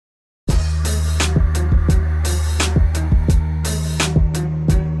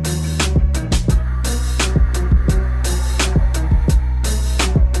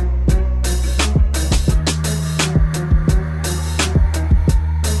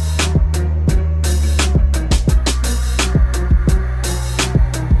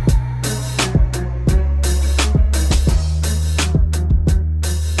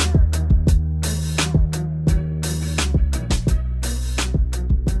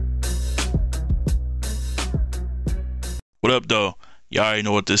What up, though? Y'all already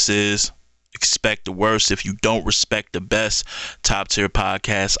know what this is. Expect the worst if you don't respect the best. Top tier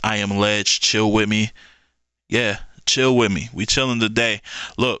podcast. I am Ledge. Chill with me. Yeah, chill with me. We chilling today.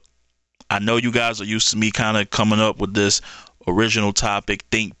 Look, I know you guys are used to me kind of coming up with this original topic,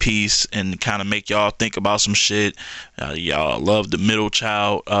 think piece, and kind of make y'all think about some shit. Y'all love the middle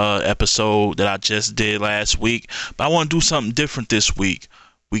child episode that I just did last week, but I want to do something different this week.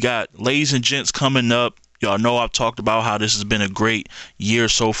 We got ladies and gents coming up. Y'all know I've talked about how this has been a great year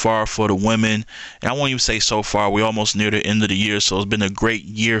so far for the women. And I won't even say so far. We're almost near the end of the year, so it's been a great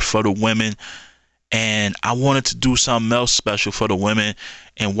year for the women. And I wanted to do something else special for the women.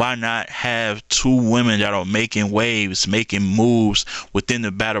 And why not have two women that are making waves, making moves within the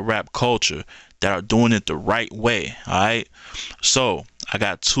battle rap culture, that are doing it the right way, all right? So I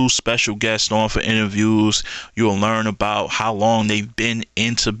got two special guests on for interviews. You'll learn about how long they've been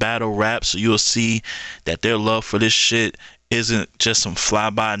into battle rap, so you'll see that their love for this shit isn't just some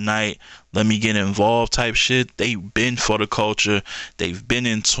fly-by-night, let me get involved type shit. They've been for the culture. They've been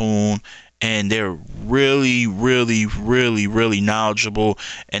in tune. And they're really, really, really, really knowledgeable.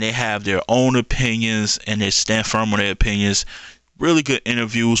 And they have their own opinions. And they stand firm on their opinions. Really good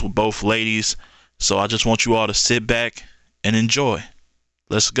interviews with both ladies. So I just want you all to sit back and enjoy.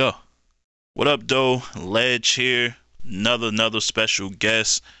 Let's go. What up, though? Ledge here. Another special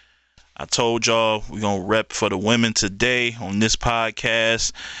guest. I told y'all we're going to rep for the women today on this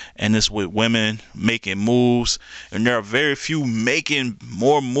podcast, and it's with women making moves, and there are very few making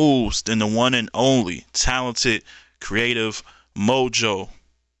more moves than the one and only talented, creative Mojo.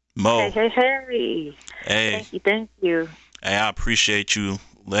 Mo. Hey. Hey. Thank you. Hey, I appreciate you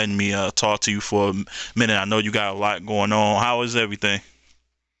letting me talk to you for a minute. I know you got a lot going on. How is everything?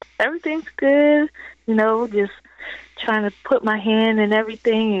 Everything's good. Just trying to put my hand in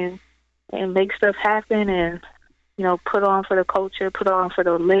everything and make stuff happen and, put on for the culture, put on for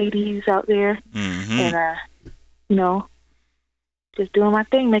the ladies out there. Mm-hmm. And, just doing my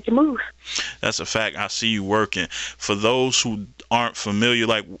thing, making moves. That's a fact. I see you working. For those who aren't familiar,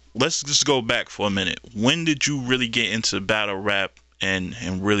 let's just go back for a minute. When did you really get into battle rap and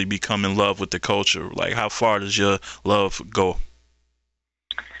really become in love with the culture? How far does your love go?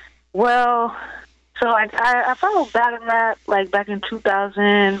 Well, so I followed battle rap, back in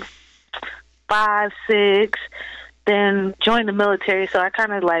 2005, 2006, then joined the military, so I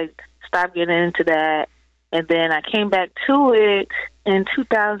kind of stopped getting into that, and then I came back to it in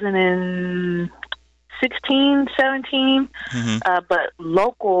 2016, 17, but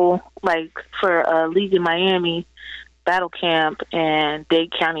local, for a league in Miami, Battle Camp and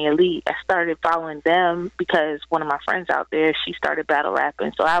Dade County Elite, I started following them because one of my friends out there, she started battle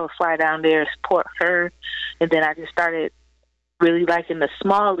rapping, so I would fly down there, support her, and then I just started really liking the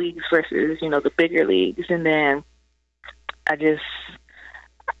small leagues versus, the bigger leagues. And then I just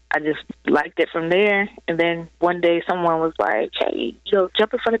liked it from there. And then one day someone was like, hey,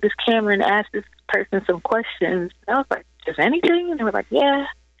 jump in front of this camera and ask this person some questions. And I was like, just anything? And they were like, yeah.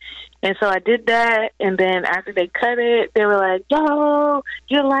 And so I did that. And then after they cut it, they were like, yo,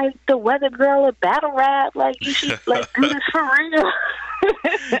 you're like the weather girl of battle rap. You should do this for real.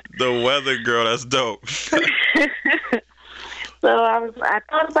 The weather girl, that's dope. So I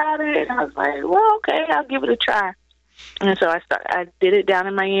thought about it, and I was like, well, okay, I'll give it a try. And so I did it down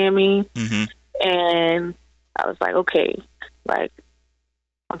in Miami, and I was like, okay, I'm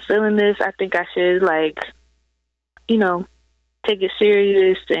feeling this. I think I should, take it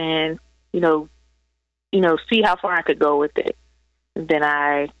serious and, see how far I could go with it. And then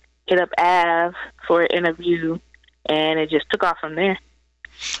I hit up Av for an interview, and it just took off from there.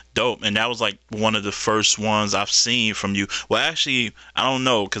 Dope. And that was one of the first ones I've seen from you. Well, actually, I don't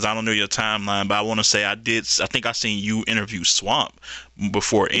know because I don't know your timeline, but I want to say I think I seen you interview Swamp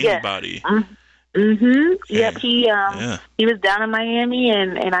before anybody. Yeah. Yep. He was down in Miami,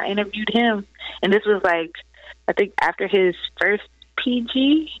 and I interviewed him. And this was I think after his first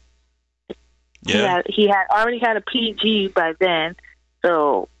PG. Yeah. He had already had a PG by then,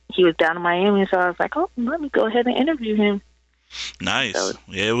 so he was down in Miami. So I was like, oh, let me go ahead and interview him. Nice.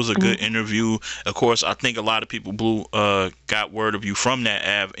 Yeah, it was a good interview. Of course, I think a lot of people got word of you from that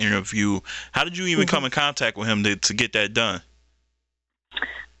Av interview. How did you even come in contact with him to get that done?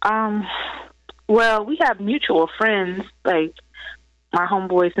 Well, we have mutual friends. My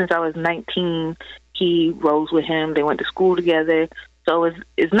homeboy, since I was 19, he rose with him. They went to school together. So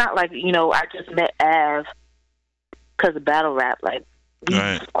it's not I just met Av because of battle rap. We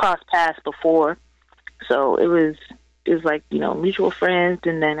crossed paths before. So it was mutual friends,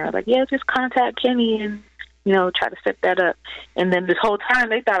 and then they're like, yeah, just contact Kenny and, try to set that up. And then this whole time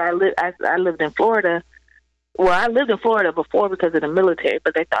they thought I lived in Florida, well, I lived in Florida before because of the military,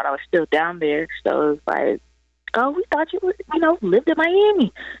 but they thought I was still down there. So it was like, oh, we thought you were, lived in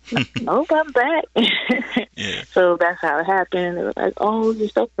Miami. Nope, I'm back. Yeah. So that's how it happened. It was like, oh, you're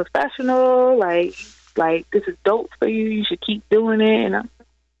so professional. Like this is dope for you. You should keep doing it. And I'm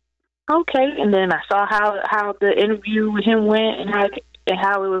okay. And then I saw how the interview with him went and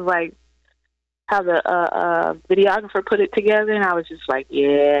how it was like, how the videographer put it together. And I was just like,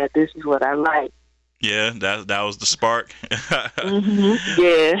 yeah, this is what I like. Yeah, that was the spark.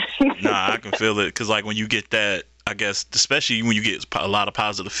 Yeah. Nah, I can feel it, because like when you get that, I guess, especially when you get a lot of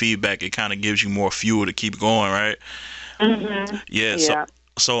positive feedback, it kind of gives you more fuel to keep going, right? Yeah.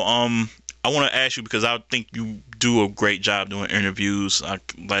 So I want to ask you, because I think you do a great job doing interviews.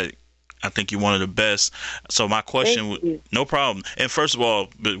 I think you're one of the best. So my question, no problem. And first of all,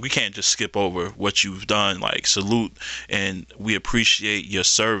 but we can't just skip over what you've done. Like, salute, and we appreciate your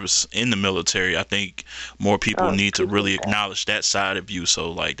service in the military. I think more people need to really acknowledge that side of you.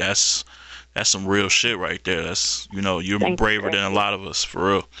 So like, that's some real shit right there. That's, you're braver than a lot of us, for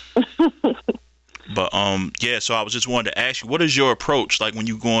real. But yeah. So I was just wanted to ask you, what is your approach like when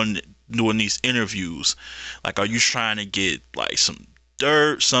you going doing these interviews? Like, are you trying to get like some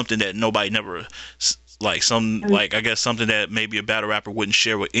dirt, something that nobody never, like like, I guess something that maybe a battle rapper wouldn't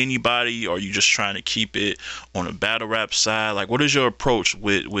share with anybody, or are you just trying to keep it on a battle rap side? Like, what is your approach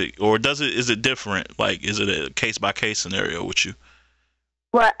with or is it different? Like, is it a case by case scenario with you?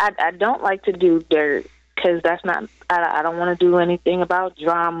 Well, I don't like to do dirt, because that's not, I don't want to do anything about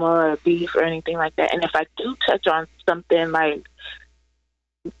drama or beef or anything like that. And if I do touch on something like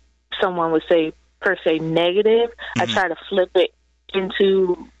someone would say per se negative, I try to flip it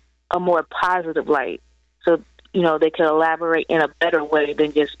into a more positive light, so they could elaborate in a better way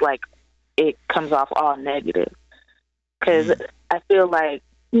than just like it comes off all negative. Because I feel like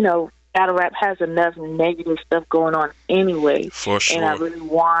battle rap has enough negative stuff going on anyway. For sure. And I really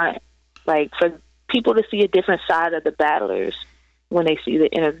want like for people to see a different side of the battlers when they see the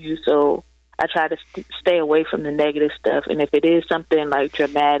interview. So I try to stay away from the negative stuff. And if it is something like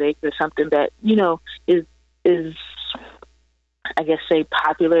dramatic or something that is I guess say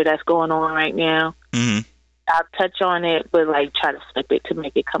popular, that's going on right now, I'll touch on it, but like try to flip it to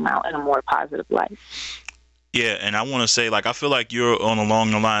make it come out in a more positive light. Yeah, and I want to say, like, I feel like you're on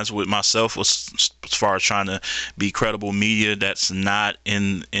along the lines with myself as far as trying to be credible media that's not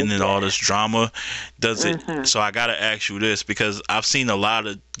in all this drama. Does it? So I got to ask you this, because I've seen a lot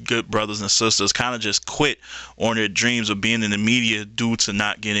of good brothers and sisters kind of just quit on their dreams of being in the media due to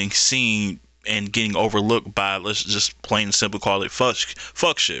not getting seen and getting overlooked by, let's just plain and simple call it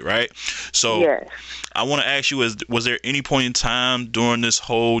fuck shit, right? So I want to ask you, was there any point in time during this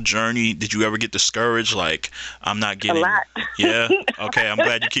whole journey, did you ever get discouraged? Like, I'm not getting, a lot. Yeah. Okay. I'm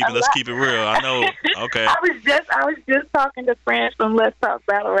glad you keep it. Let's keep it real. I know. Okay. I was just talking to friends from Let's Talk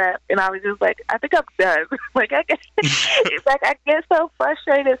Battle Rap, and I was just like, I think I'm done. Like, it's like I get so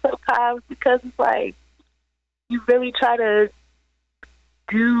frustrated sometimes, because it's like you really try to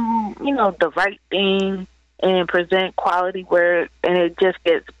do the right thing and present quality work, and it just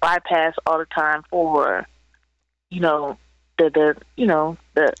gets bypassed all the time for the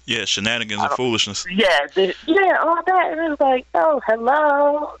shenanigans and foolishness. All that. And it was like, oh,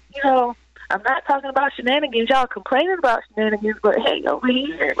 hello, I'm not talking about shenanigans. Y'all complaining about shenanigans, but hey, over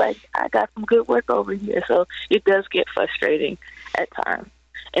here, like, I got some good work over here. So it does get frustrating at times.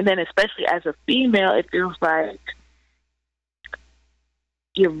 And then especially as a female, it feels like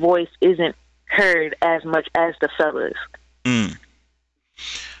your voice isn't heard as much as the fellas.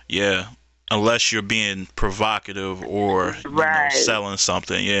 Yeah, unless you're being provocative or selling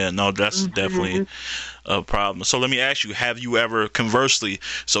something. Yeah, no, that's definitely a problem. So let me ask you, have you ever, conversely,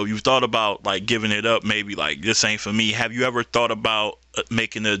 so you've thought about like giving it up, maybe like this ain't for me, have you ever thought about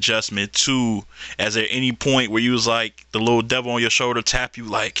making an adjustment to, is there any point where you was like the little devil on your shoulder tap you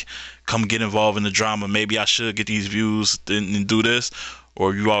like, come get involved in the drama, maybe I should get these views and do this?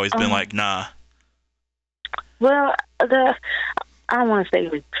 Or you always been like, nah? Well, I don't want to say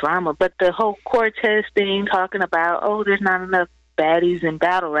it was drama, but the whole Cortez thing, talking about, oh, there's not enough baddies in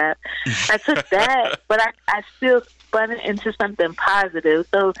battle rap. I took that, but I still spun it into something positive.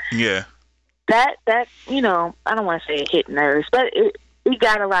 So yeah, that I don't want to say it hit nerves, but we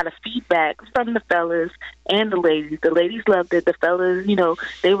got a lot of feedback from the fellas and the ladies. The ladies loved it. The fellas,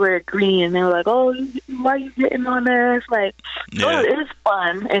 they were agreeing. They were like, oh, why are you getting on us? Like, oh, it was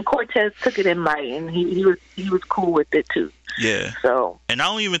fun. And Cortez took it in light, and he was cool with it too. Yeah. So, and I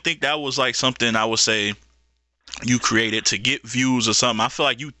don't even think that was like something I would say you created to get views or something. I feel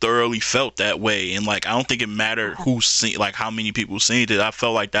like you thoroughly felt that way, and like I don't think it mattered who seen, like how many people seen it. I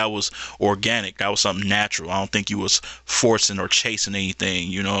felt like that was organic. That was something natural. I don't think you was forcing or chasing anything.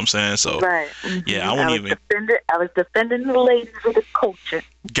 You know what I'm saying? So right. yeah, I was defending the ladies of the culture.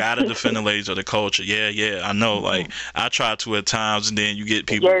 Gotta defend the ladies of the culture. Yeah, I know. Like I try to at times, and then you get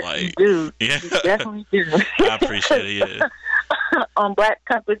people yes, like, you do. Yeah, you definitely do. I appreciate it. Yeah. On Black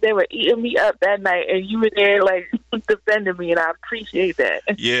Compass, they were eating me up that night, and you were there like defending me, and I appreciate that.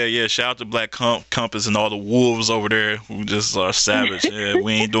 Yeah. Shout out to Black Compass and all the wolves over there who just are savage. Yeah,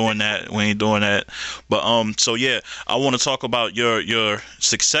 we ain't doing that. But so yeah, I want to talk about your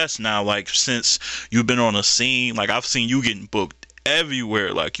success now. Like since you've been on a scene, like I've seen you getting booked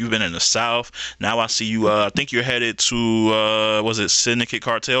everywhere. Like you've been in the South. Now I see you. I think you're headed to was it Syndicate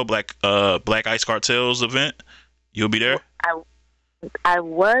Cartel, Black Ice Cartel's event? You'll be there. I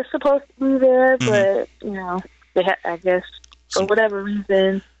was supposed to be there, but you know, I guess for whatever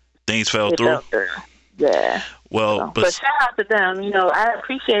reason, things fell through. Yeah. Well, but shout out to them. You know, I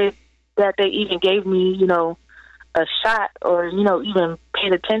appreciate that they even gave me, you know, a shot, or you know, even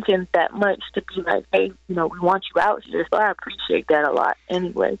paid attention that much to be like, hey, you know, we want you out here. So I appreciate that a lot.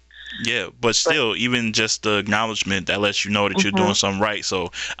 Anyway. Yeah, but still, even just the acknowledgement that lets you know that you're doing something right.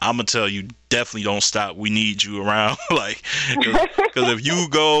 So I'm gonna tell you, definitely don't stop. We need you around, like, because if you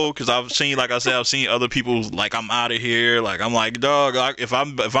go, because I've seen, like I said, I've seen other people like I'm out of here. Like I'm like, dog, if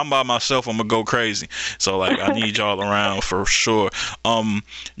I'm by myself, I'm gonna go crazy. So like I need y'all around for sure.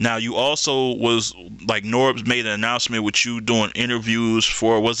 Now you also was like Norbs made an announcement with you doing interviews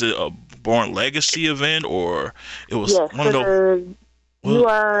for, was it a Born Legacy event, or it was one of those? You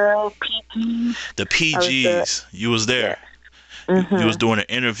are PGs. The PGs. You was there. Yeah. You was doing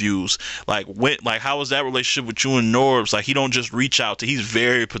the interviews. Like how was that relationship with you and Norbs? Like he don't just reach out to. He's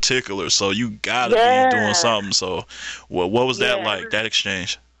very particular. So you gotta be doing something. So what was that like? That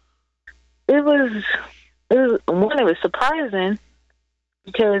exchange? It was surprising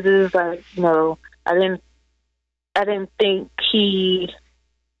because it was like, you know, I didn't think he.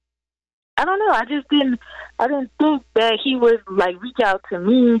 I don't know. I didn't think that he would like reach out to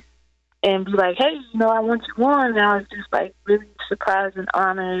me and be like, "Hey, you know, I want you on." And I was just like really surprised and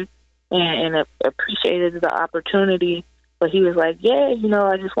honored and appreciated the opportunity. But he was like, "Yeah, you know,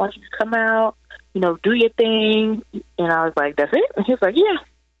 I just want you to come out, you know, do your thing." And I was like, "That's it?" And he was like, "Yeah,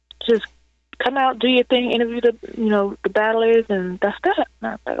 just come out, do your thing, interview the battlers, and that's that." And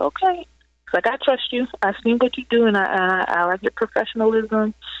I was like, "Okay." He's like, "I trust you. I've seen what you do, and I like your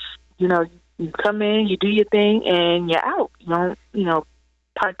professionalism. You know, you come in, you do your thing, and you're out. You don't, you know,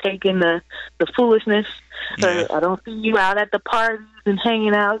 partake in the foolishness. Yeah. I don't see you out at the parties and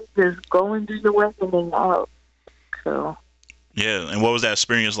hanging out. Just go and do your work and then out." So. Yeah, and what was that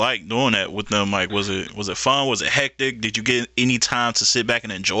experience like doing that with them? Like, was it fun? Was it hectic? Did you get any time to sit back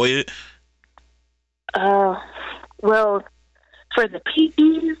and enjoy it? Well, for the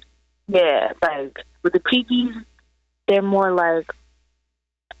PGs, yeah, like with the PGs, they're more like.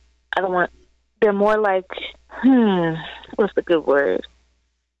 They're more like, what's the good word?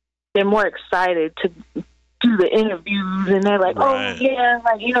 They're more excited to do the interviews, and they're like, right. Oh, yeah,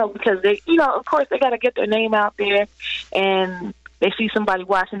 like, you know, because they, you know, of course they got to get their name out there, and they see somebody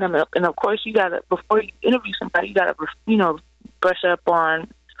watching them, and of course you got to, before you interview somebody, you got to, you know, brush up on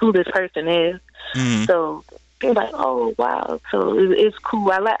who this person is. Mm-hmm. So they're like, oh, wow. So it's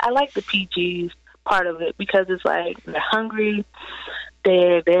cool. I like the PGs part of it because it's like they're hungry.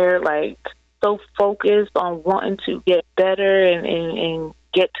 They're like so focused on wanting to get better and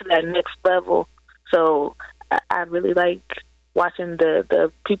get to that next level. So I really like watching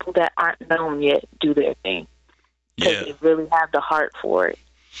the people that aren't known yet do their thing. Because they really have the heart for it.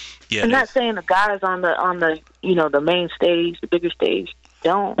 Yeah, I'm not saying the guys on the you know, the main stage, the bigger stage,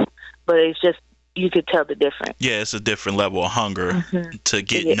 don't, but it's just you could tell the difference. Yeah, it's a different level of hunger to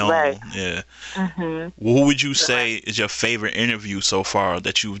get known. Right. Yeah. Well, who would you say is your favorite interview so far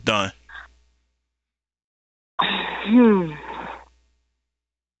that you've done?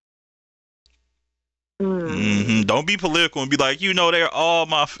 Don't be political and be like, you know, they're all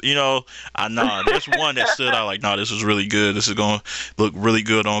my, you know, there's one that stood out like, this is really good. This is going to look really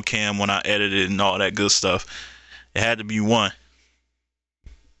good on cam when I edit it and all that good stuff. It had to be one.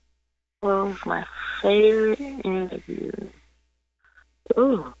 What was my favorite interview?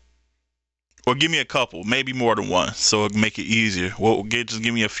 Ooh. Or give me a couple, maybe more than one, so it'll make it easier. Just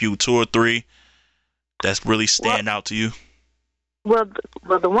give me a few, 2 or 3 that's really stand out to you. Well,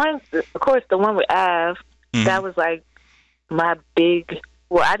 the one, of course, the one with Av, that was like my big.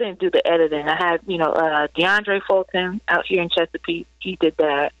 Well, I didn't do the editing. I had, you know, DeAndre Fulton out here in Chesapeake. He did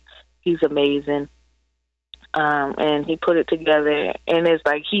that. He's amazing. and he put it together, and it's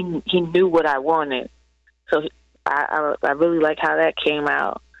like he knew what I wanted. So I really like how that came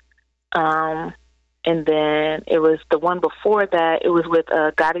out. And then it was the one before that. It was with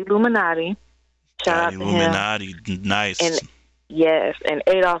God Illuminati. Shout out to Illuminati, him. nice. And yes, and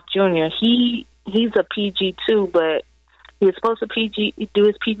Adolph Jr. He's a PG too, but he was supposed to do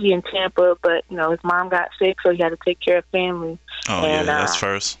his PG in Tampa, but his mom got sick, so he had to take care of family. Oh, and, yeah, that's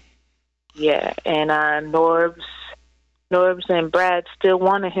first. Yeah, and Norbs and Brad still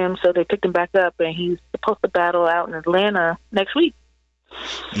wanted him, so they picked him back up, and he's supposed to battle out in Atlanta next week.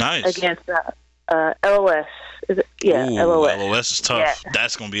 Nice. Against LOS. Is it? Yeah, Ooh, LOS. LOS is tough. Yeah.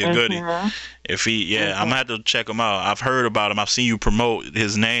 That's gonna be a goodie. If I'm gonna have to check him out. I've heard about him. I've seen you promote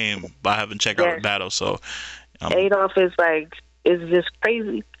his name, but I haven't checked out the battle. So Adolph is just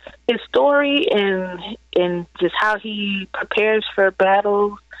crazy. His story and just how he prepares for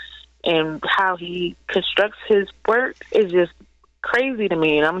battles and how he constructs his work is just crazy to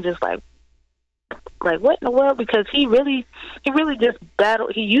me. And I'm just like what in the world? Because he really just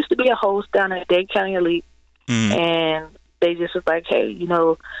battled. He used to be a host down at Dade County Elite, and they just was like, hey,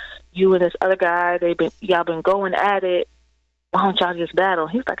 you and this other guy, y'all been going at it. Why don't y'all just battle?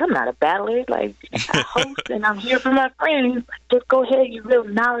 He's like, I'm not a battler. Like, I host and I'm here for my friends. He's like, just go ahead. You're real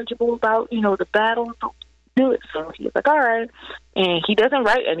knowledgeable about, the battle. So do it. So he's like, all right. And he doesn't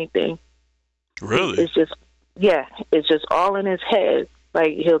write anything. Really? It's just all in his head.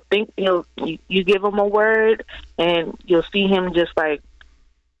 Like, he'll think, you give him a word and you'll see him just like,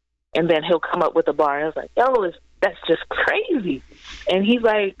 and then he'll come up with a bar. And it's like, that's just crazy. And he's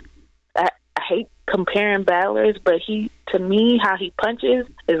like, I hate comparing battlers, but to me, how he punches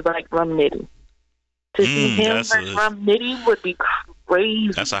is like Rum Nitty. To see him versus Rum Nitty would be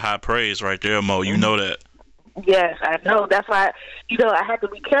crazy. That's a high praise right there, Mo. You know that. Yes, I know. That's why, I have to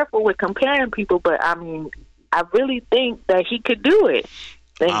be careful with comparing people, but I mean, I really think that he could do it.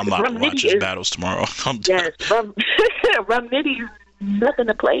 I'm about to watch his battles tomorrow. Yes, Rum Nitty is nothing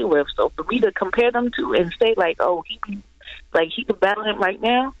to play with. So for me to compare them to and say he could battle him right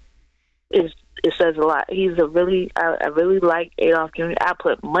now, it says a lot. He's I really like Adolph Jr. I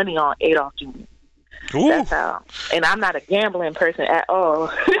put money on Adolph Jr. Ooh. That's how. And I'm not a gambling person at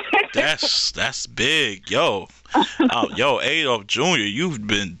all. That's big, yo. Adolph Jr., you've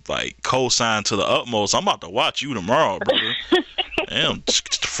been co-signed to the utmost. I'm about to watch you tomorrow, brother. Damn,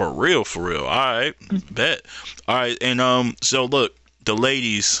 for real. All right, bet. All right, and so look, the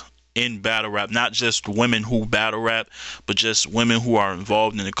ladies in battle rap, not just women who battle rap, but just women who are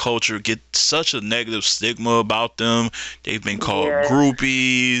involved in the culture, get such a negative stigma about them. They've been called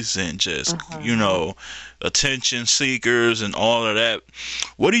groupies and just attention seekers and all of that.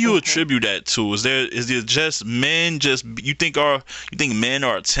 What do you attribute that to? Is it just men? You think men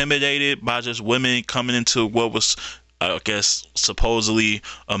are intimidated by just women coming into what was, I guess, supposedly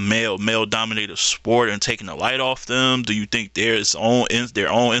a male-dominated sport and taking the light off them? Do you think their own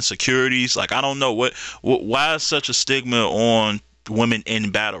insecurities? Like, I don't know. Why is such a stigma on women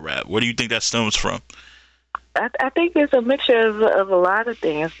in battle rap? Where do you think that stems from? I think it's a mixture of a lot of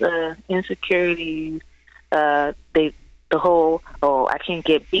things. Insecurities, the whole, I can't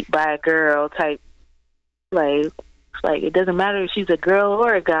get beat by a girl type, like it doesn't matter if she's a girl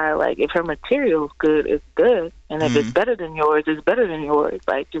or a guy. Like, if her material's good, it's good, and if it's better than yours, it's better than yours.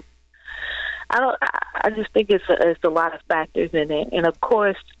 Like, I just think it's a lot of factors in it. And of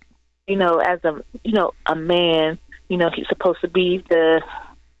course, as a man, he's supposed to be the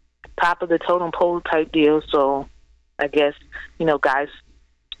top of the totem pole type deal. So I guess guys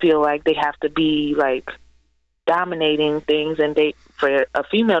feel like they have to be dominating things, and for a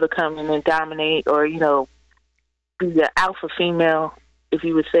female to come in and dominate, or be the alpha female, if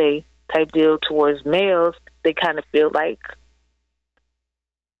you would say, type deal towards males, they kind of feel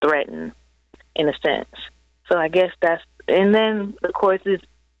threatened in a sense. So I guess and then of course it's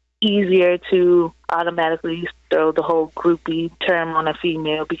easier to automatically throw the whole groupie term on a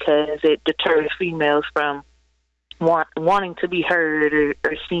female because it deters females from wanting to be heard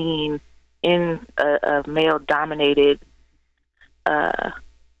or seen in a male-dominated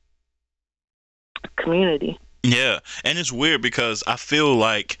community. Yeah, and it's weird because I feel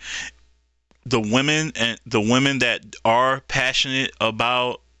like the women that are passionate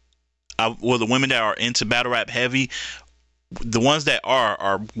about, the women that are into battle rap heavy, the ones that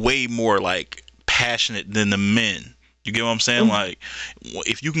are way more passionate than the men. You get what I'm saying? Like,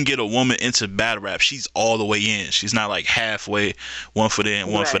 if you can get a woman into battle rap, she's all the way in. She's not halfway, one foot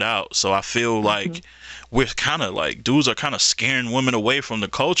in, one foot out. So I feel like we're kind of like, dudes are kind of scaring women away from the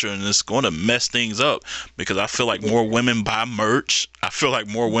culture, and it's going to mess things up, because I feel like more women buy merch. I feel like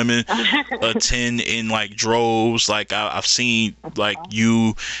more women attend in like droves. Like I've seen like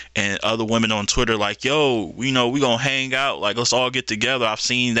you and other women on Twitter like, yo, we gonna hang out, like let's all get together. I've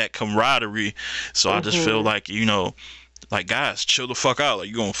seen that camaraderie. So I just feel like, like, guys, chill the fuck out. Like,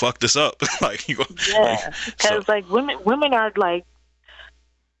 you gonna fuck this up. Like, you gonna, yeah, because like women are like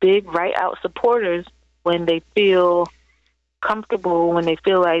big right out supporters when they feel comfortable, when they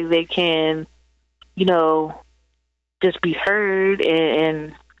feel like they can, just be heard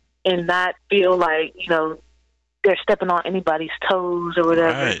and not feel like, they're stepping on anybody's toes or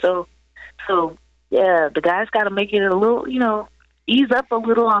whatever. Right. So yeah, the guys got to make it a little, ease up a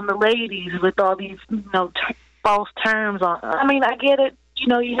little on the ladies with all these, false terms on. I mean, I get it.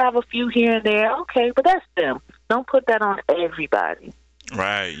 You have a few here and there. Okay, but that's them. Don't put that on everybody.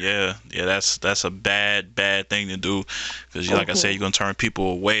 Right, yeah. That's a bad thing to do, because like I said, you're gonna turn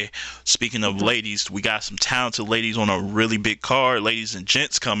people away. Speaking of ladies, we got some talented ladies on a really big card, ladies and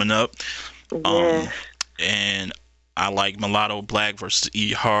gents, coming up. And I like Mulatto Black versus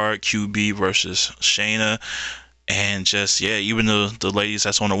E Hard, QB versus Shayna, and just even the ladies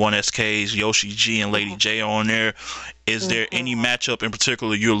that's on the 1SKs, Yoshi G and Lady J are on there. Is there any matchup in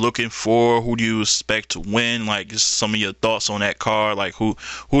particular you're looking for? Who do you expect to win? Like, just some of your thoughts on that card. Like, who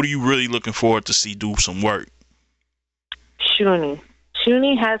are you really looking forward to see do some work? Shuni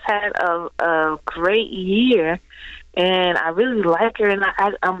has had a great year, and I really like her, and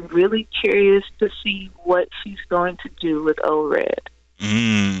I'm really curious to see what she's going to do with O-Red.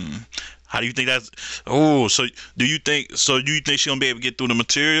 How do you think that's? Oh, so do you think she's gonna be able to get through the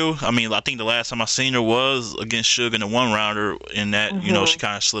material? I mean, I think the last time I seen her was against Suge in the 1-rounder, in that she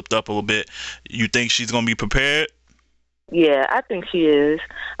kind of slipped up a little bit. You think she's gonna be prepared? Yeah, I think she is.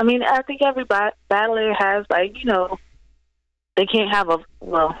 I mean, I think every battler has, like, they can't have I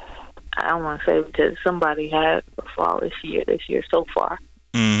don't want to say, because somebody had a fall this year so far.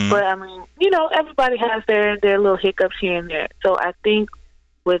 But I mean, everybody has their little hiccups here and there. So I think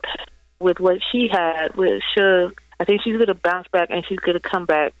with what she had with Suge, I think she's going to bounce back, and she's going to come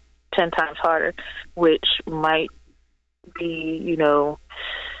back 10 times harder, which might be,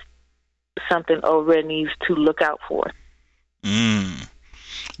 something O-Red needs to look out for.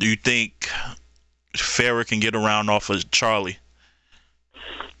 Do you think Farrah can get around off of Charlie?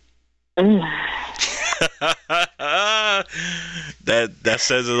 That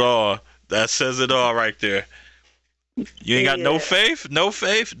says it all. That says it all right there. You ain't got no faith? No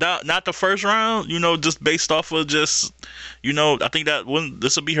faith? Not the first round? Just based off of just, I think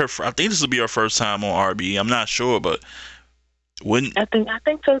this will be her first time on RB. I'm not sure, but wouldn't. I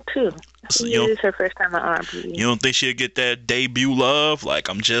think so too. It is her first time on RB. You don't think she'll get that debut love? Like,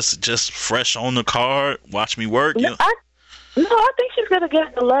 I'm just fresh on the card. Watch me work. No, I think she's gonna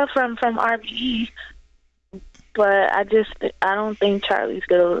get the love from RBE, but I don't think Charlie's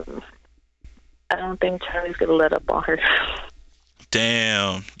gonna let up on her.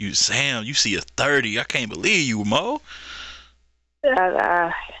 Damn, you see a 30. I can't believe you, Mo.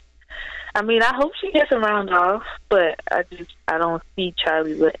 I mean, I hope she gets a round off, but I don't see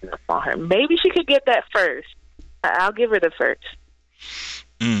Charlie letting up on her. Maybe she could get that first. I'll give her the first.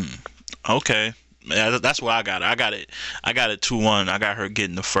 Okay. Yeah, that's what I got. I got it 2-1. I got her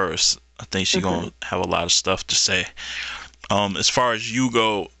getting the first. I think she's gonna have a lot of stuff to say. As far as you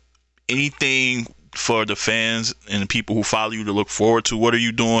go, anything for the fans and the people who follow you to look forward to? What are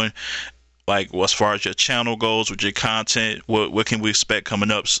you doing, like, as far as your channel goes, with your content? What can we expect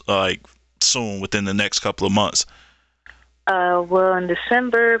coming up, like, soon, within the next couple of months? Well, in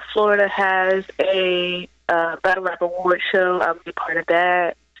December, Florida has a Battle Rap Award show. I'll be part of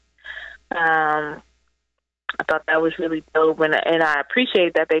that. I thought that was really dope, and I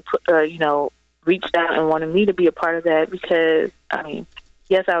appreciate that they reached out and wanted me to be a part of that, because, I mean,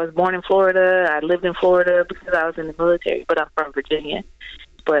 yes, I was born in Florida. I lived in Florida because I was in the military, but I'm from Virginia.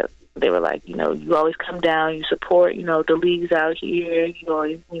 But they were like, you always come down, you support, the leagues out here, you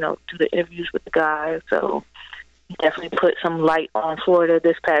always, do the interviews with the guys. So definitely put some light on Florida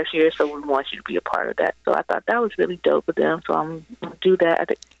this past year, so we want you to be a part of that. So I thought that was really dope of them. So I'm going to do that. I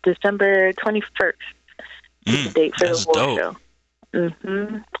think December 21st is the date for the award show.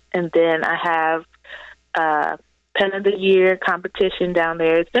 And then I have Pen of the Year competition down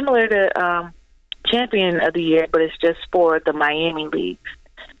there. It's similar to Champion of the Year, but it's just for the Miami leagues.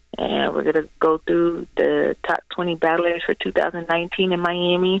 And we're going to go through the top 20 battlers for 2019 in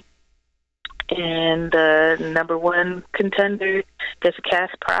Miami. And the number one contender gets a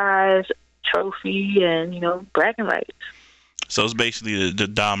cash prize, trophy, and, bragging rights. So it's basically the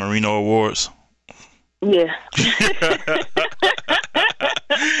Don Marino Awards? Yeah.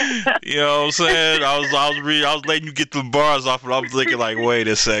 You know what I'm saying? I was letting you get the bars off, and I was thinking like, wait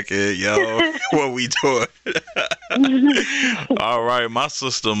a second, yo, what we doing? All right, my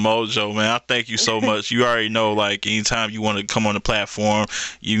sister Mojo, man, I thank you so much. You already know, like, anytime you want to come on the platform,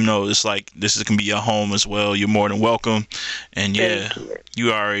 you know, it's like this can be your home as well. You're more than welcome. And yeah,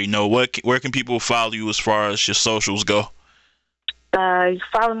 you already know where can people follow you as far as your socials go. You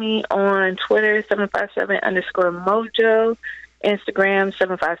follow me on Twitter 757_Mojo, Instagram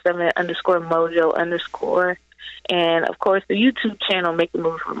 757_Mojo_, and of course the YouTube channel Make the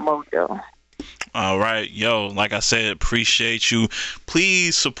Move with Mojo. All right, yo, like I said, appreciate you.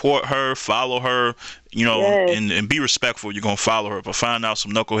 Please support her, follow her, you know, and be respectful. You're gonna follow her, but find out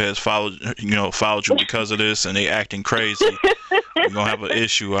some knuckleheads followed you because of this, and they acting crazy. You're gonna have an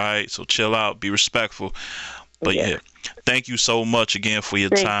issue, all right? So chill out, be respectful. But yeah, thank you so much again for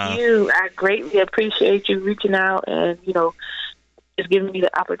your time. Thank you. I greatly appreciate you reaching out and, you know, just giving me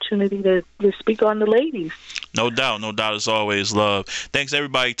the opportunity to speak on the ladies. No doubt. It's always love. Thanks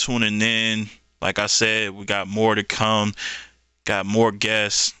everybody tuning in. Like I said, we got more to come, got more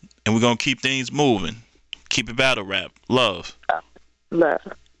guests, and we're going to keep things moving. Keep it battle rap. Love. Love.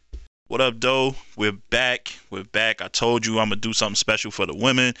 What up, Doe? We're back. I told you I'm going to do something special for the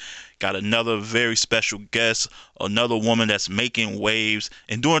women. Got another very special guest, another woman that's making waves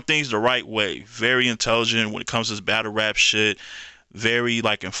and doing things the right way. Very intelligent when it comes to this battle rap shit. Very,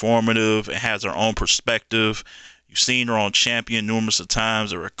 like, informative and has her own perspective. You've seen her on Champion numerous of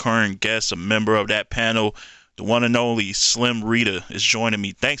times, a recurring guest, a member of that panel. The one and only Slim Reda is joining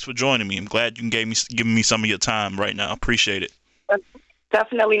me. Thanks for joining me. I'm glad you can give me some of your time right now. Appreciate it.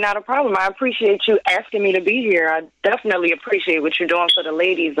 Definitely not a problem. I appreciate you asking me to be here. I definitely appreciate what you're doing for the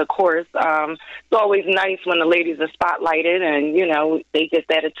ladies, of course. It's always nice when the ladies are spotlighted and, you know, they get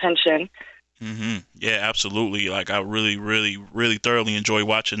that attention. Yeah, absolutely. Like, I really, really, really thoroughly enjoy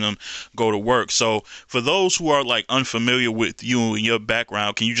watching them go to work. So for those who are, like, unfamiliar with you and your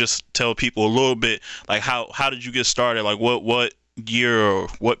background, can you just tell people a little bit, like, how did you get started? Like, what year or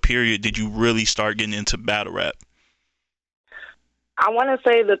what period did you really start getting into battle rap? I want to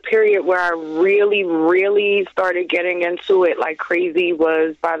say the period where I really, really started getting into it like crazy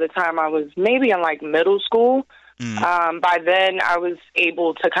was by the time I was maybe in, like, middle school. By then, I was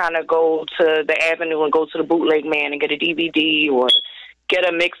able to kind of go to the Avenue and go to the Bootleg Man and get a DVD or get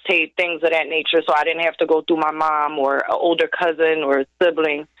a mixtape, things of that nature, so I didn't have to go through my mom or an older cousin or a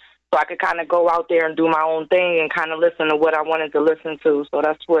sibling. So I could kind of go out there and do my own thing and kind of listen to what I wanted to listen to. So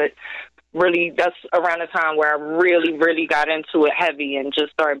that's around the time where I really, really got into it heavy and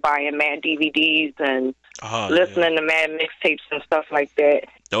just started buying mad DVDs and listening to mad mixtapes and stuff like that.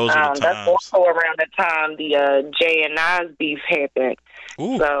 Those are the times. That's also around the time the Jay and Nas beef happened.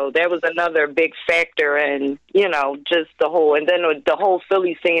 Ooh. So that was another big factor, and you know, just the whole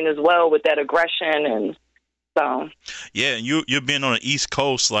Philly scene as well with that aggression and. So yeah, you're being on the East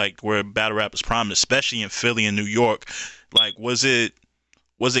Coast, like where battle rap is prominent, especially in Philly and New York. Like, was it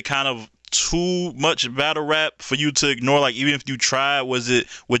kind of too much battle rap for you to ignore? Like, even if you tried,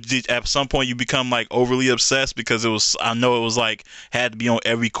 did at some point you become like overly obsessed because I know it was like had to be on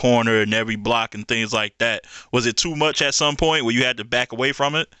every corner and every block and things like that. Was it too much at some point where you had to back away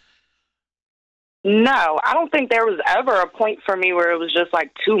from it? No, I don't think there was ever a point for me where it was just like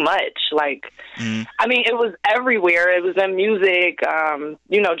too much. Like, I mean, it was everywhere. It was in music,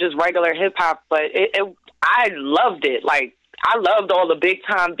 you know, just regular hip hop. But I loved it. Like, I loved all the big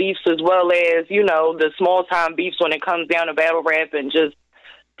time beefs as well as, you know, the small time beefs when it comes down to battle rap and just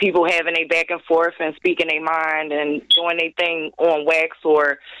people having a back and forth and speaking their mind and doing their thing on wax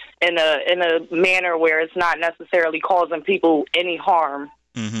or in a manner where it's not necessarily causing people any harm.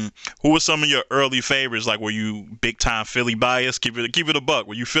 Who were some of your early favorites? Like, were you big time Philly biased? Keep it a buck.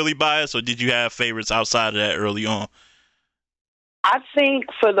 Were you Philly biased, or did you have favorites outside of that early on? I think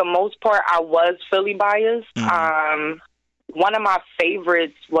for the most part, I was Philly biased. One of my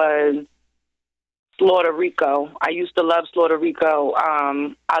favorites was Slaughter Rico. I used to love Slaughter Rico.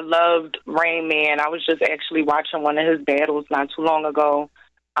 I loved Rain Man. I was just actually watching one of his battles not too long ago.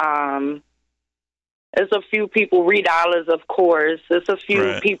 There's a few people, Reda, of course. There's a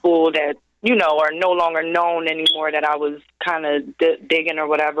few people that, you know, are no longer known anymore that I was kind of digging or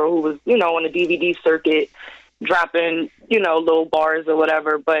whatever, who was, you know, on the DVD circuit dropping, you know, little bars or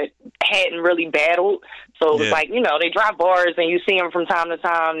whatever, but hadn't really battled. So it was like, you know, they drop bars and you see them from time to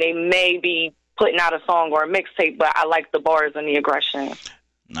time. They may be putting out a song or a mixtape, but I like the bars and the aggression.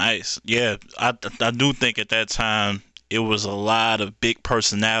 Nice. Yeah, I do think at that time it was a lot of big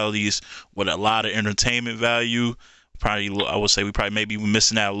personalities with a lot of entertainment value, probably, I would say we probably maybe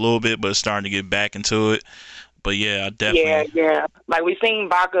missing out a little bit, but starting to get back into it. But yeah, I definitely. Yeah. Like we seen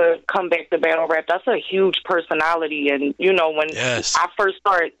Baca come back to battle rap. That's a huge personality, and when Yes. I first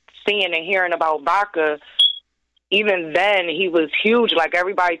started seeing and hearing about Baca, even then he was huge. Like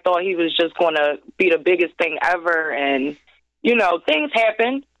everybody thought he was just going to be the biggest thing ever, and things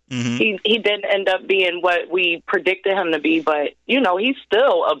happened. Mm-hmm. He didn't end up being what we predicted him to be, but he's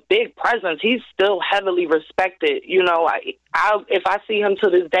still a big presence. He's still heavily respected. If I see him to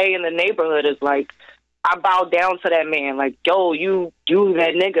this day in the neighborhood, it's like I bow down to that man. Like, yo, you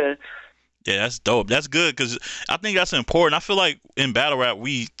that nigga. Yeah, that's dope. That's good because I think that's important. I feel like in battle rap,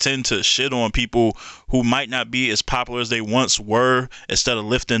 we tend to shit on people who might not be as popular as they once were, instead of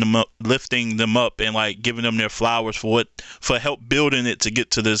lifting them up and like giving them their flowers for help building it to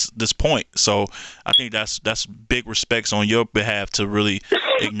get to this point. So I think that's big respects on your behalf to really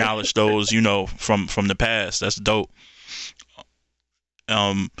acknowledge those, from the past. That's dope.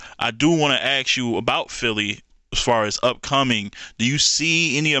 I do want to ask you about Philly. As far as upcoming, do you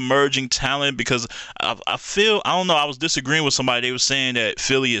see any emerging talent? Because I feel, I don't know, I was disagreeing with somebody. They were saying that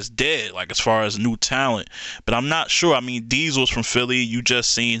Philly is dead, like as far as new talent. But I'm not sure. I mean, Diesel's from Philly. You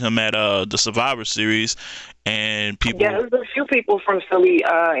just seen him at the Survivor Series, and people. Yeah, there's a few people from Philly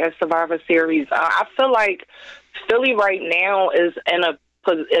at Survivor Series. I feel like Philly right now is in a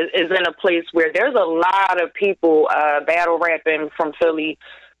place where there's a lot of people battle rapping from Philly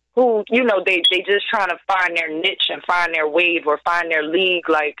who, they just trying to find their niche and find their wave or find their league.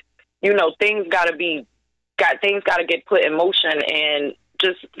 Like, things got to get put in motion. And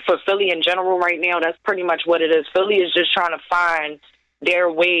just for Philly in general right now, that's pretty much what it is. Philly is just trying to find their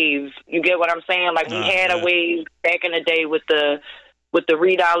wave. You get what I'm saying? Like, we had a wave back in the day with the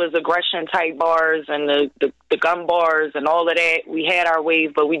 $3 aggression type bars and the gun bars and all of that. We had our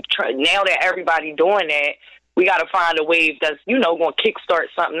wave, but now that everybody doing that, we got to find a wave that's, going to kickstart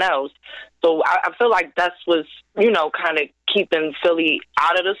something else. So I feel like that's what's, kind of keeping Philly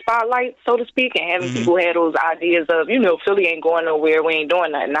out of the spotlight, so to speak, and having people have those ideas of, Philly ain't going nowhere, we ain't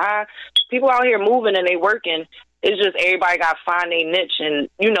doing that. Nah, people out here moving and they working. It's just everybody got to find their niche, and,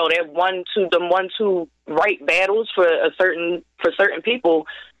 them 1-2 right battles for certain people,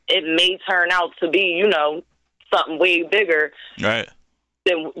 it may turn out to be, something way bigger. Right.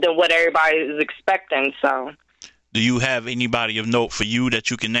 Than what everybody is expecting. So, do you have anybody of note for you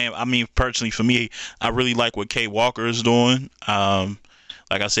that you can name? I mean, personally, for me, I really like what K Walker is doing. Like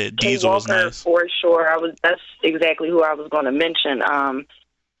I said, Diesel is nice for sure. That's exactly who I was going to mention.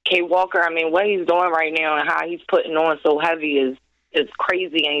 K Walker. I mean, what he's doing right now and how he's putting on so heavy is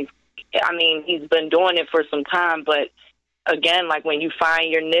crazy. And he's been doing it for some time. But again, like when you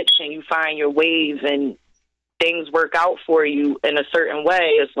find your niche and you find your wave and things work out for you in a certain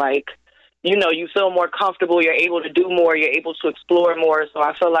way, it's like, you feel more comfortable, you're able to do more, you're able to explore more. So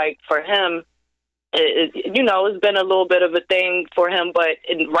I feel like for him, it's been a little bit of a thing for him, but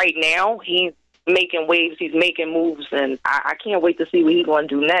right now he's making waves, he's making moves, and I can't wait to see what he's going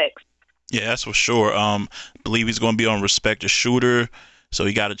to do next. Yeah, that's for sure. I believe he's going to be on Respect the Shooter. So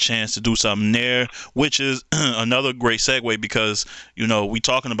he got a chance to do something there, which is another great segue because, we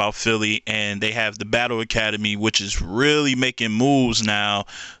talking about Philly and they have the Battle Academy, which is really making moves now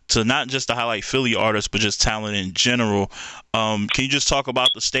to not just to highlight Philly artists, but just talent in general. Can you just talk about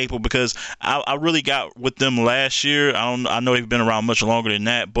the staple? Because I really got with them last year. I know they've been around much longer than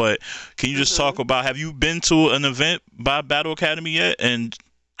that, but can you just talk about, have you been to an event by Battle Academy yet?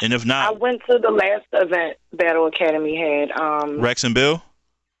 And if not, I went to the last event Battle Academy had. Rex and Bill?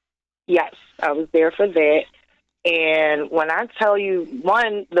 Yes, I was there for that. And when I tell you,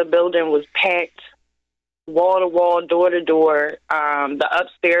 the building was packed, wall to wall, door to door. The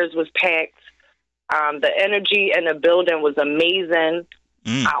upstairs was packed. The energy in the building was amazing.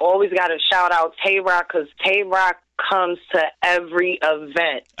 I always got to shout out Tay-Rock because Tay-Rock comes to every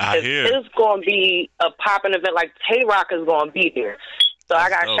event. It's going to be a popping event. Like, Tay-Rock is going to be there. So I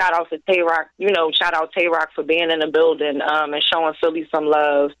got to shout out to Tay-Rock, shout out Tay-Rock for being in the building and showing Philly some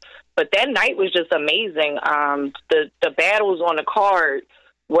love. But that night was just amazing. The battles on the card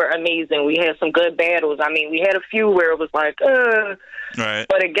were amazing. We had some good battles. I mean, we had a few where it was like, Right.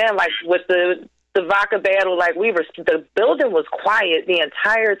 But again, like with the Vodka battle, like the building was quiet the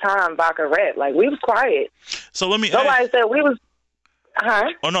entire time Vodka rap. Like, we was quiet. So let me Nobody said we was,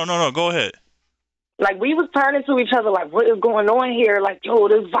 Oh, no, go ahead. Like, we was turning to each other like, what is going on here? Like, yo,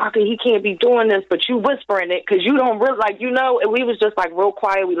 this Vodka, he can't be doing this, but you whispering it because you don't really, like, and we was just, like, real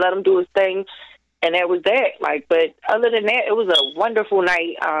quiet. We let him do his thing, and that was that. Like, but other than that, it was a wonderful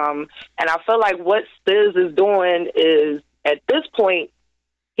night, and I feel like what Stiz is doing is, at this point,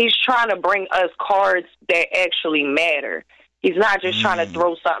 he's trying to bring us cards that actually matter. He's not just trying to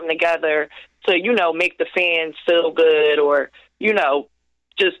throw something together to, you know, make the fans feel good, or, you know,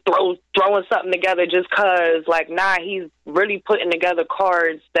 just throwing something together just cause. Like, nah, he's really putting together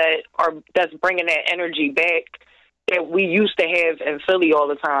cards that's bringing that energy back that we used to have in Philly all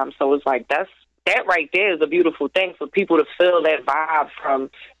the time. So it's like that right there is a beautiful thing for people to feel that vibe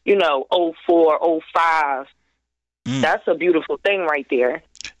from, you know, '04, '05. That's a beautiful thing right there.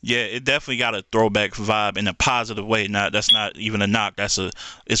 Yeah, it definitely got a throwback vibe in a positive way. That's not even a knock.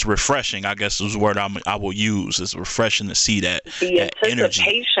 It's refreshing, I guess is the word I will use. It's refreshing to see that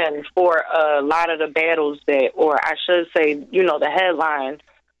anticipation energy for a lot of the battles or I should say, you know, the headline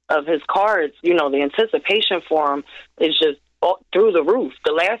of his cards. You know, the anticipation for him is just through the roof.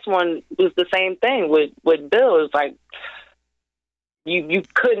 The last one was the same thing with Bill. It's like you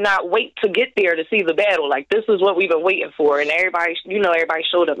could not wait to get there to see the battle. Like, this is what we've been waiting for, and everybody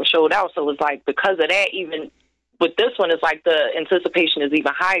showed up and showed out. So it's like, because of that, even with this one, it's like the anticipation is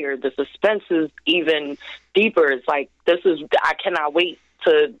even higher. The suspense is even deeper. It's like, I cannot wait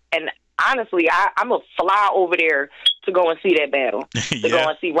to, and honestly, I'm going to fly over there to go and see that battle, to go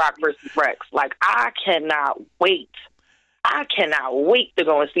and see Rock versus Rex. Like, I cannot wait. I cannot wait to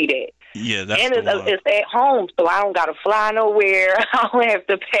go and see that. Yeah, that's and it's at home, so I don't got to fly nowhere. I don't have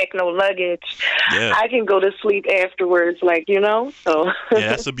to pack no luggage. Yeah. I can go to sleep afterwards, like, you know. So yeah,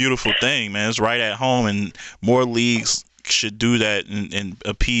 that's a beautiful thing, man. It's right at home, and more leagues should do that and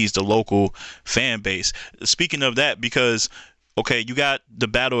appease the local fan base. Speaking of that, because okay, you got the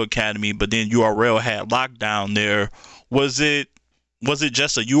Battle Academy, but then URL had Lockdown there. Was it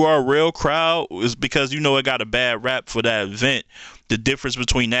just a URL crowd? It's because, you know, it got a bad rap for that event. The difference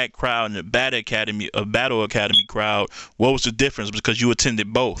between that crowd and the Battle Academy crowd, what was the difference? Because you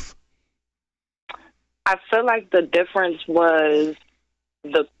attended both. I feel like the difference was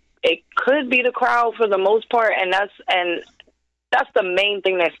it could be the crowd for the most part, and that's the main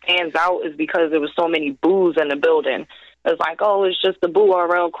thing that stands out, is because there was so many boos in the building. It's like, oh, it's just the Boo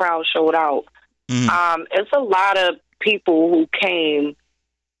RL crowd showed out. It's a lot of people who came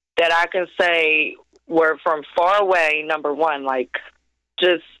that I can say were from far away, number one, like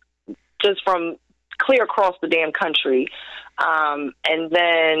just from clear across the damn country. And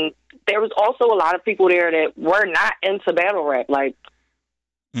then there was also a lot of people there that were not into battle rap. Like,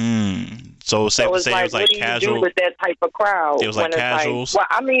 so safe to say like, it was like what casual. Do you do with that type of crowd? It was like casuals. Like,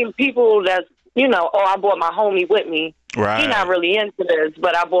 well, I mean, people that's, you know, oh, I brought my homie with me. Right. He's not really into this,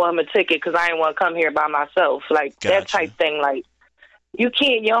 but I bought him a ticket because I didn't want to come here by myself. Like, that type thing. Like, you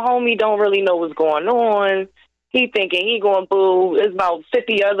can't, your homie don't really know what's going on. He thinking he going boo. There's about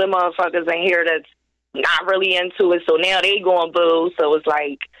 50 other motherfuckers in here that's not really into it, so now they going boo. So it's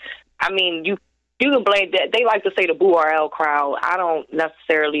like, I mean, you can blame that. They like to say the Boo RL crowd. I don't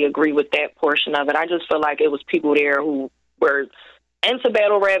necessarily agree with that portion of it. I just feel like it was people there who were into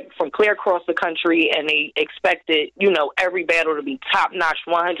battle rap from clear across the country, and they expected, you know, every battle to be top-notch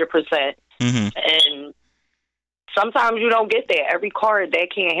 100%. And sometimes you don't get that. Every card, that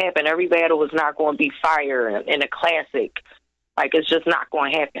can't happen. Every battle is not going to be fire and a classic. Like, it's just not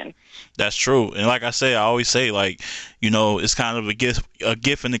going to happen. That's true. And like I say, I always say, like, you know, it's kind of a gift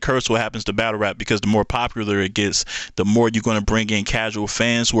and a curse what happens to battle rap, because the more popular it gets, the more you're going to bring in casual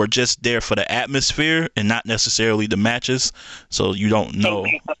fans who are just there for the atmosphere and not necessarily the matches. So you don't know,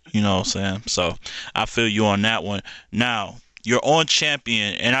 you know what I'm saying? So I feel you on that one. Now, you're on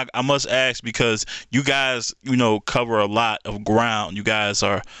Champion, and I must ask, because you guys, you know, cover a lot of ground. You guys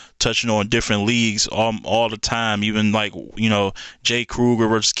are touching on different leagues all the time, even like, you know, Jay Kruger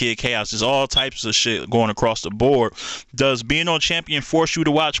versus Kid Chaos. There's all types of shit going across the board. Does being on Champion force you to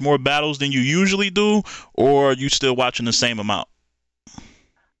watch more battles than you usually do, or are you still watching the same amount?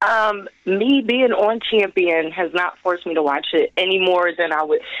 Me being on Champion has not forced me to watch it any more than I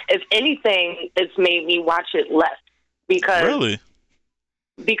would. If anything, it's made me watch it less. Because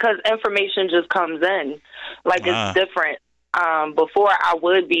information just comes in. Like, it's different. Before I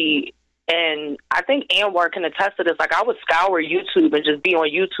would be, and I think Anwar can attest to this, like, I would scour YouTube and just be on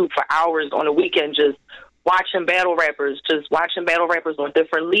YouTube for hours on the weekend, just watching battle rappers on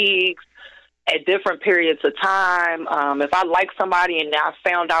different leagues at different periods of time. If I like somebody and I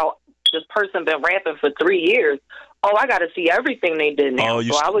found out this person been rapping for 3 years, oh, I got to see everything they did now. Oh,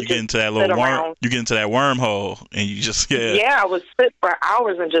 you get into that little worm. You get into that wormhole, and you just Yeah, I would sit for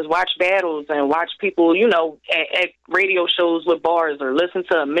hours and just watch battles and watch people, you know, at radio shows with bars, or listen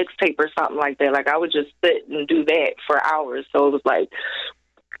to a mixtape or something like that. Like, I would just sit and do that for hours. So it was like,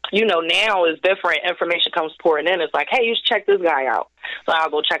 you know, now it's different. Information comes pouring in. It's like, hey, you should check this guy out. So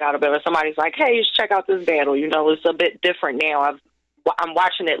I'll go check out a battle. Somebody's like, hey, you should check out this battle. You know, it's a bit different now. I've I'm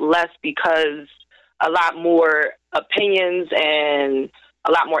watching it less because a lot more opinions and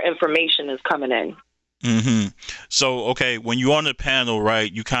a lot more information is coming in. Mm-hmm. So, okay, when you're on the panel,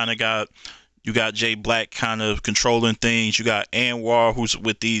 right, you kind of got Jay Black kind of controlling things. You got Anwar, who's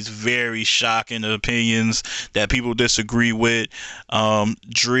with these very shocking opinions that people disagree with.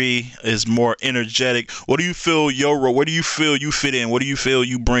 Dree is more energetic. What do you feel your role? Where do you feel you fit in? What do you feel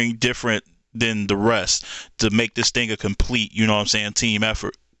you bring different than the rest to make this thing a complete, you know what I'm saying, team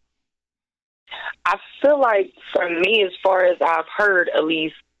effort? I feel like for me, as far as I've heard, at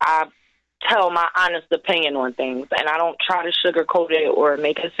least, I tell my honest opinion on things, and I don't try to sugarcoat it or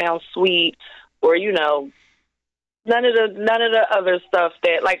make it sound sweet or, you know, none of the other stuff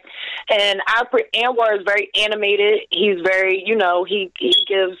that, like, and Anwar is very animated. He's very, you know, he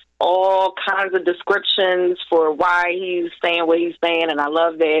gives all kinds of descriptions for why he's saying what he's saying, and I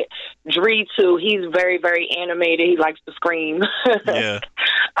love that. Dree too, he's very, very animated. He likes to scream. Yeah.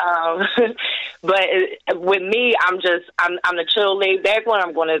 But with me, I'm the chill, laid back one.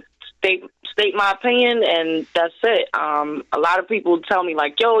 I'm going to state my opinion, and that's it. A lot of people tell me,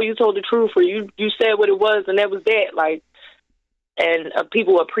 like, yo, you told the truth, or you said what it was, and that was that. Like, and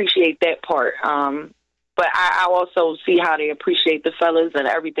people appreciate that part. But I also see how they appreciate the fellas and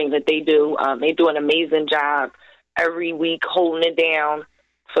everything that they do. They do an amazing job every week holding it down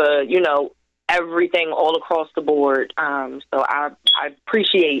for, you know, everything all across the board. So I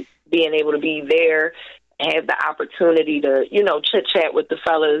appreciate being able to be there and have the opportunity to, you know, chit-chat with the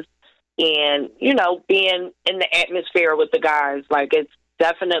fellas and, you know, being in the atmosphere with the guys. Like, it's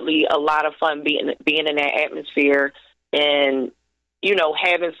definitely a lot of fun being in that atmosphere and, you know,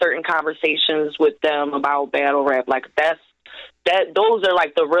 having certain conversations with them about battle rap. Like, those are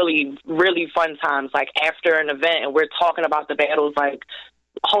like the really, really fun times. Like, after an event and we're talking about the battles, like,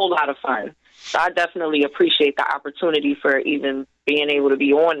 a whole lot of fun. So I definitely appreciate the opportunity for even being able to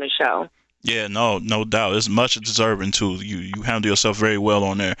be on the show. Yeah, no doubt. It's much deserving too. You handle yourself very well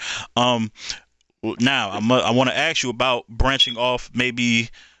on there. Now I want to ask you about branching off. Maybe,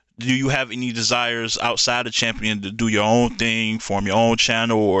 do you have any desires outside of Champion to do your own thing, form your own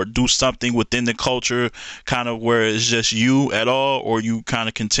channel, or do something within the culture, kind of where it's just you at all, or you kind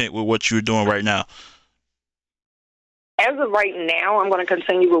of content with what you're doing right now? As of right now, I'm going to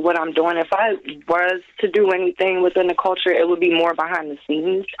continue with what I'm doing. If I was to do anything within the culture, it would be more behind the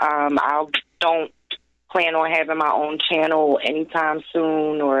scenes. I don't plan on having my own channel anytime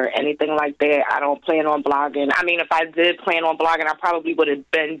soon or anything like that. I don't plan on blogging. I mean, if I did plan on blogging, I probably would have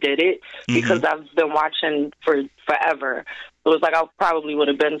did it because I've been watching for forever. So it's like I probably would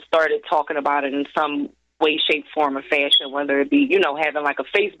have started talking about it in some way, shape, form, or fashion, whether it be, you know, having like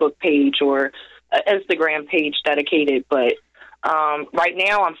a Facebook page or an Instagram page dedicated. But right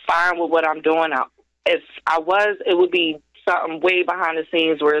now I'm fine with what I'm doing. If I was, it would be something way behind the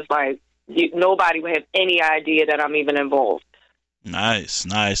scenes where it's like nobody would have any idea that I'm even involved. Nice.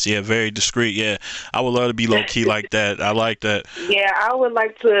 Yeah, very discreet. Yeah, I would love to be low key like that. I like that. Yeah, I would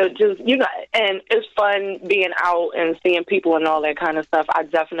like to just, you know, and it's fun being out and seeing people and all that kind of stuff. I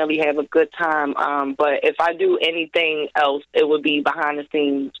definitely have a good time. But if I do anything else, it would be behind the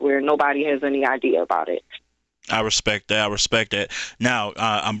scenes where nobody has any idea about it. I respect that. Now,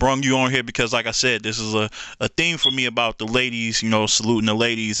 I'm bringing you on here because, like I said, this is a theme for me about the ladies, you know, saluting the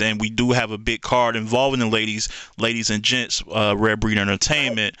ladies. And we do have a big card involving the ladies and gents, Rare Breed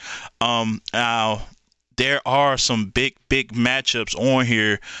Entertainment. Now, there are some big matchups on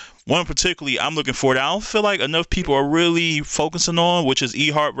here. One particularly I'm looking forward to. I don't feel like enough people are really focusing on, which is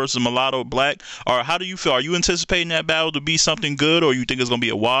E-Heart versus Mulatto Black. Or how do you feel? Are you anticipating that battle to be something good, or you think it's going to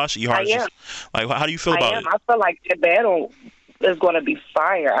be a wash? E-Heart, like, how do you feel about it? I feel like the battle is going to be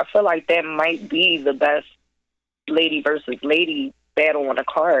fire. I feel like that might be the best lady versus lady battle on the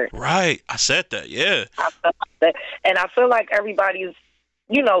card. Right. I said that, yeah. I feel like that. And I feel like everybody's,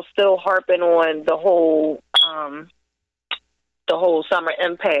 you know, still harping on the whole Summer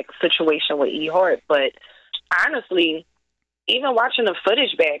Impact situation with E-Heart. But honestly, even watching the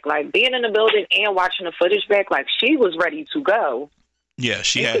footage back, like being in the building and watching the footage back, like she was ready to go. Yeah,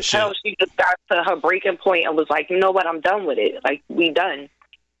 she could tell she just got to her breaking point and was like, you know what, I'm done with it. Like, we done.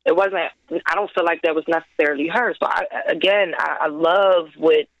 It wasn't, I don't feel like that was necessarily her. So, I love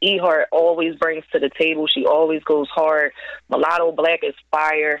what E-Heart always brings to the table. She always goes hard. Mulatto Black is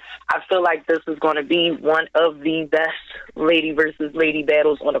fire. I feel like this is going to be one of the best lady versus lady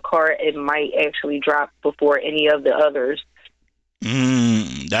battles on the card. It might actually drop before any of the others.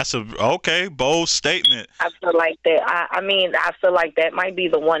 That's a bold statement. I feel like that. I feel like that might be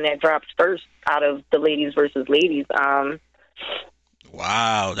the one that drops first out of the ladies versus ladies.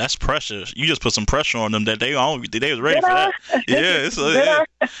 Wow, that's pressure. You just put some pressure on them that they was ready for that. Yeah,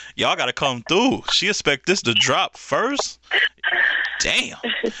 y'all got to come through. She expect this to drop first. Damn.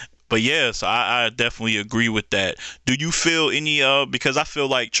 But yes, I definitely agree with that. Do you feel any because I feel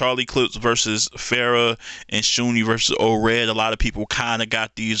like Charlie Clips versus Farrah and Shuni versus Red, a lot of people kind of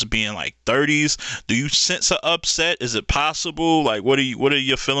got these being like 30s. Do you sense an upset? Is it possible? Like, what are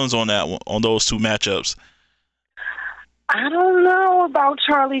your feelings on that one, on those two matchups? I don't know about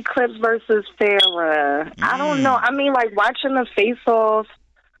Charlie Clips versus Farrah. I don't know. I mean, like, watching the face-off,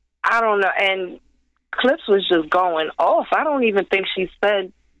 I don't know. And Clips was just going off. I don't even think she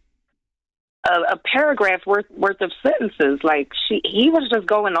said a paragraph worth of sentences. Like, he was just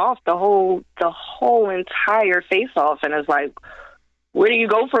going off the whole entire face-off. And it's like, where do you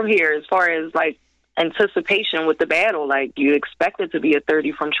go from here as far as, like, anticipation with the battle? Like, you expect it to be a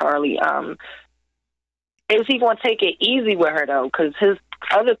 30 from Charlie. Is he going to take it easy with her, though? Because his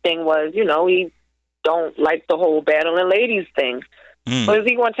other thing was, he don't like the whole battling ladies thing. But is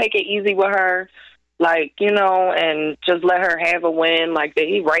he going to take it easy with her, like, and just let her have a win? Like, did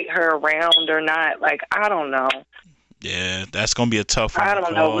he write her around or not? Like, I don't know. Yeah, that's going to be a tough one. I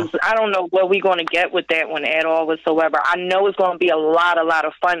don't know. I don't know what we're going to get with that one at all whatsoever. I know it's going to be a lot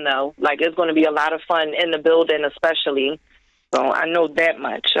of fun, though. Like, it's going to be a lot of fun in the building, especially. So I know that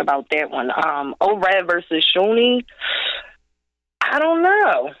much about that one. Red versus Shuni, I don't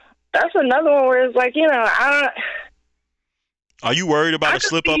know. That's another one where it's like, I don't. Are you worried about a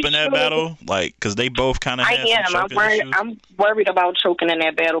slip up in that battle? Like, because they both kind of. I am. I'm worried about choking in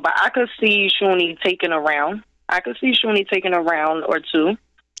that battle, but I could see Shuni taking a round. I could see Shuni taking a round or two.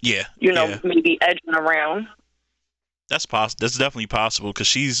 Yeah. Maybe edging around. That's possible. That's definitely possible because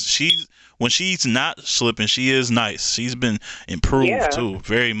she's when she's not slipping, she is nice. She's been improved too,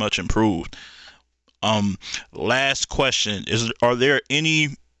 very much improved. Last question is: there any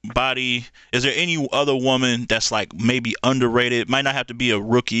other woman that's like maybe underrated? Might not have to be a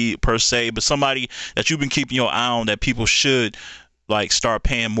rookie per se, but somebody that you've been keeping your eye on that people should like start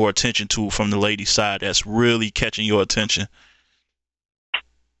paying more attention to from the lady side. That's really catching your attention.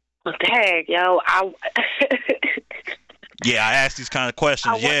 Well, dang, yo, yeah, I asked these kind of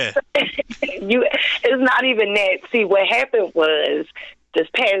questions. It's not even that. See, what happened was this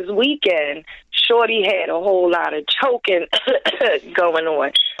past weekend, Shorty had a whole lot of choking going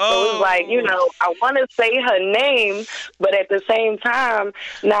on. So it was like, I want to say her name, but at the same time,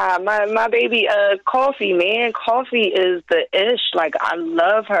 nah, my baby, Coffee, man. Coffee is the ish. Like, I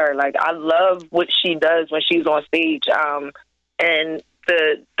love her. Like, I love what she does when she's on stage, and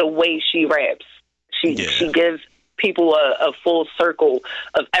the way she raps. She gives people a full circle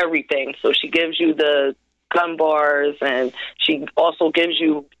of everything. So she gives you the gun bars, and she also gives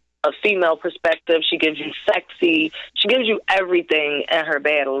you a female perspective. She gives you sexy. She gives you everything in her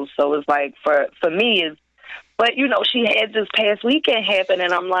battles. So it's like, for me, but she had this past weekend happen,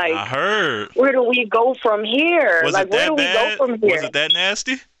 and I'm like, I heard. Where do we go from here? Was like, it that where do bad? We go from here? Was it that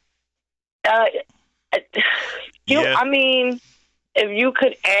nasty? I mean, if you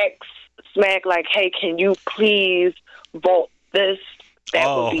could ask Smack, like, hey, can you please vote this?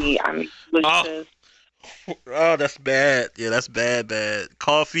 That would be, Oh, that's bad. Yeah, that's bad.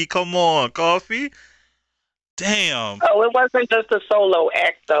 Coffee, come on, Coffee. Damn. Oh, it wasn't just a solo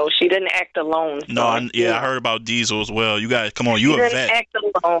act, though. She didn't act alone. No, I heard about Diesel as well. You guys, come on, you a vet. She didn't act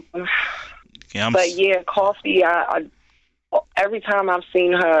alone. Yeah, Coffee, I every time I've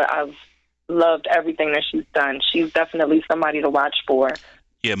seen her, I've loved everything that she's done. She's definitely somebody to watch for.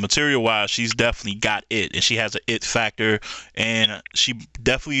 Yeah, material-wise, she's definitely got it, and she has an it factor, and she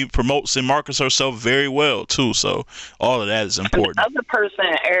definitely promotes and markets herself very well, too, so all of that is important. The other person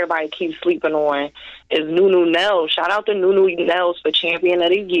everybody keeps sleeping on is Nunu Nels. Shout out to Nunu Nels for Champion of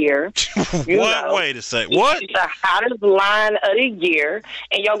the Year. What? Wait a sec. What? She's the hottest line of the year,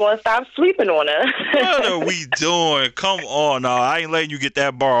 and y'all gonna stop sleeping on her. What are we doing? Come on, I ain't letting you get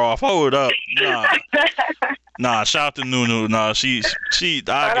that bar off. Hold up. Nah, shout out to Nunu. Nah, I'll give her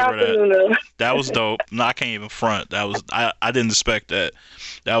that. That was dope. No, I can't even front. That was I didn't expect that.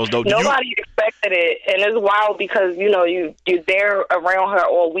 That was dope. Nobody expected it, and it's wild because you're there around her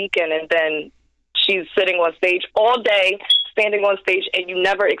all weekend, and then she's sitting on stage all day, standing on stage, and you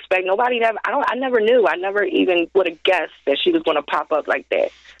never expect. I never knew. I never even would have guessed that she was going to pop up like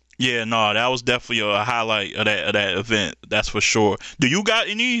that. Yeah, no, that was definitely a highlight of that event. That's for sure. Do you got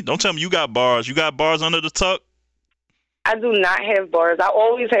any? Don't tell me you got bars. You got bars under the tuck? I do not have bars. I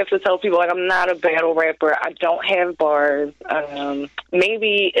always have to tell people, like, I'm not a battle rapper. I don't have bars.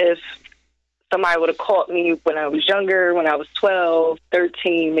 Maybe if somebody would have caught me when I was younger, when I was 12,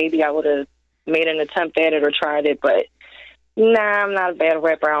 13, maybe I would have made an attempt at it or tried it. But Nah, I'm not a battle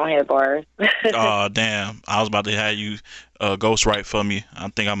rapper. I don't have bars. Oh, damn. I was about to have you ghostwrite for me. I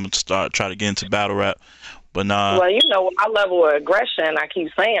think I'm going to try to get into battle rap. But nah. Well, you know, my level of aggression, I keep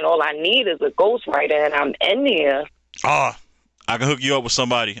saying all I need is a ghostwriter, and I'm in there. Oh, I can hook you up with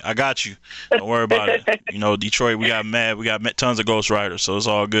somebody. I got you. Don't worry about it. You know, Detroit, we got tons of ghostwriters, so it's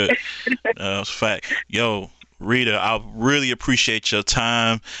all good. It's a fact. Yo, Reda, I really appreciate your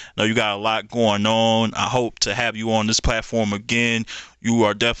time. I know you got a lot going on. I hope to have you on this platform again. You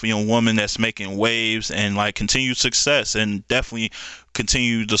are definitely a woman that's making waves and like continued success, and definitely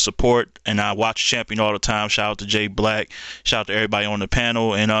continue the support. And I watch Champion all the time. Shout out to Jay Black. Shout out to everybody on the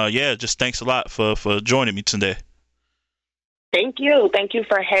panel. And yeah, just thanks a lot for joining me today. Thank you. Thank you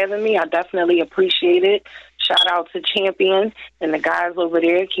for having me. I definitely appreciate it. Shout out to Champion and the guys over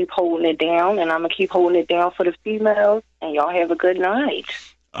there. Keep holding it down, and I'm going to keep holding it down for the females. And y'all have a good night.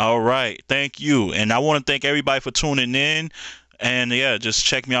 All right. Thank you. And I want to thank everybody for tuning in. And yeah, just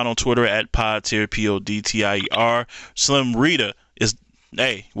check me out on Twitter at Podtier, Podtier. Slim Reda is,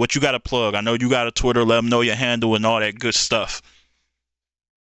 hey, what you got to plug? I know you got a Twitter. Let them know your handle and all that good stuff.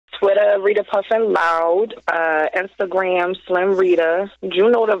 Twitter, Reda Puffin Loud. Instagram, Slim Reda.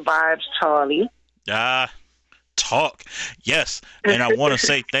 You know the vibes, Charlie. Talk. Yes. And I want to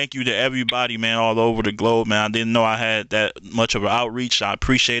say thank you to everybody, man, all over the globe, man. I didn't know I had that much of an outreach. I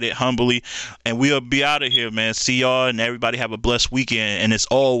appreciate it humbly. And we'll be out of here, man. See y'all, and everybody have a blessed weekend. And as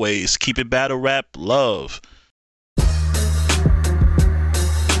always, keep it battle rap love.